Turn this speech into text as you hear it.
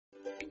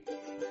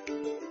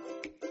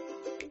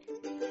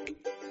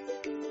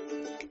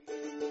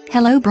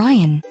Hello,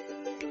 Brian.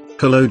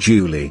 Hello,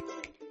 Julie.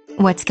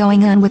 What's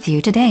going on with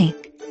you today?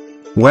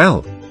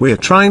 Well, we're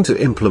trying to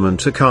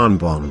implement a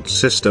Kanban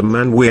system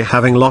and we're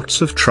having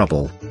lots of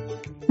trouble.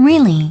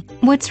 Really?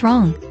 What's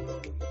wrong?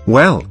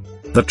 Well,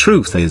 the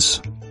truth is,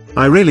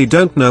 I really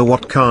don't know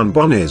what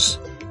Kanban is.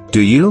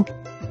 Do you?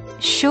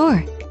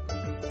 Sure.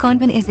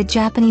 Kanban is a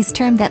Japanese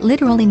term that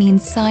literally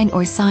means sign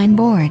or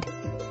signboard.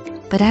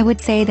 But I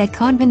would say that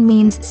Kanban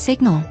means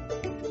signal.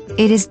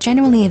 It is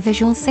generally a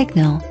visual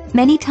signal,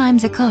 many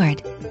times a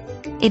card.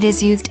 It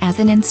is used as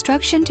an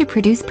instruction to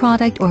produce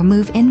product or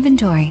move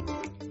inventory.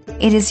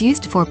 It is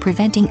used for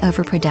preventing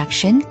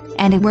overproduction,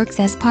 and it works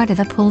as part of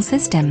a pull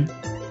system.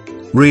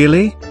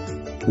 Really?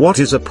 What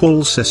is a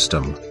pull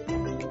system?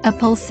 A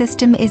pull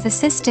system is a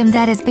system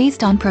that is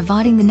based on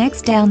providing the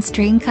next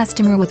downstream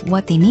customer with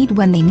what they need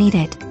when they need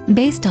it,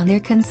 based on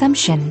their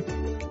consumption.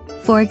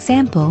 For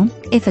example,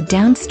 if a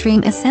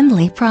downstream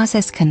assembly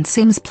process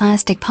consumes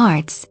plastic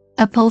parts,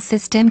 a pull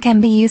system can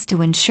be used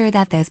to ensure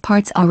that those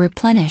parts are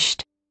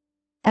replenished.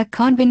 A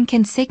Kanban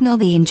can signal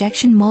the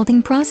injection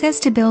molding process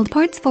to build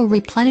parts for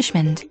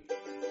replenishment.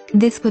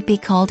 This would be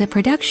called a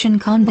production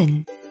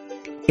Kanban.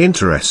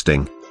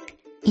 Interesting.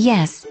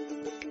 Yes.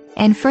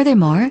 And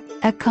furthermore,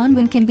 a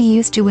Kanban can be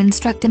used to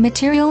instruct a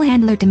material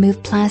handler to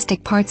move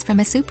plastic parts from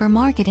a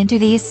supermarket into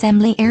the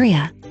assembly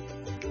area.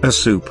 A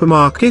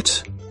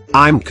supermarket?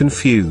 I'm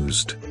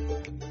confused.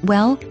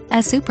 Well,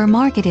 a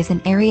supermarket is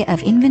an area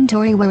of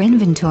inventory where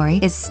inventory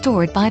is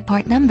stored by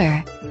part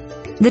number.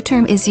 The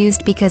term is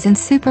used because in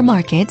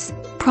supermarkets,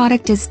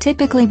 product is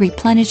typically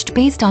replenished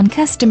based on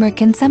customer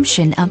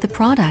consumption of the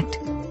product.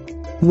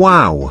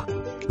 Wow!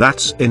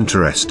 That's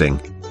interesting.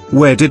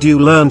 Where did you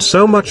learn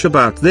so much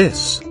about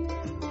this?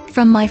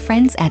 From my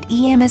friends at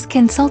EMS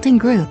Consulting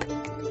Group.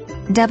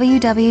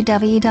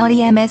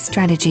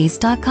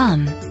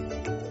 www.emsstrategies.com.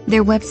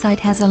 Their website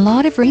has a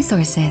lot of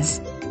resources.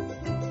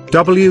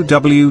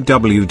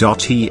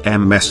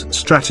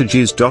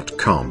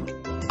 www.emsstrategies.com.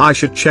 I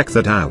should check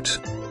that out.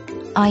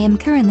 I am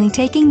currently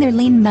taking their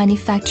Lean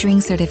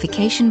Manufacturing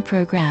Certification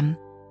program.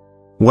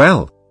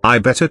 Well, I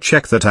better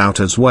check that out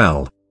as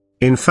well.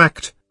 In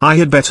fact, I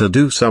had better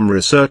do some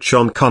research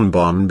on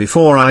Kanban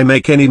before I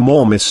make any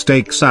more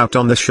mistakes out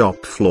on the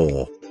shop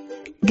floor.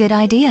 Good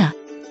idea.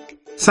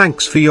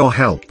 Thanks for your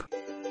help.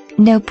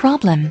 No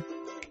problem.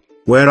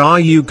 Where are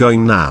you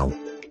going now?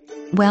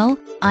 Well,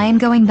 I am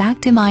going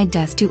back to my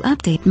desk to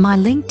update my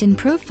LinkedIn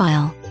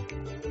profile.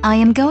 I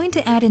am going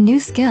to add a new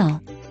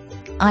skill.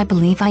 I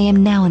believe I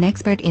am now an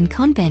expert in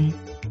Kanban.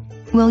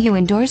 Will you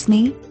endorse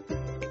me?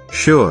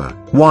 Sure,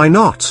 why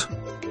not?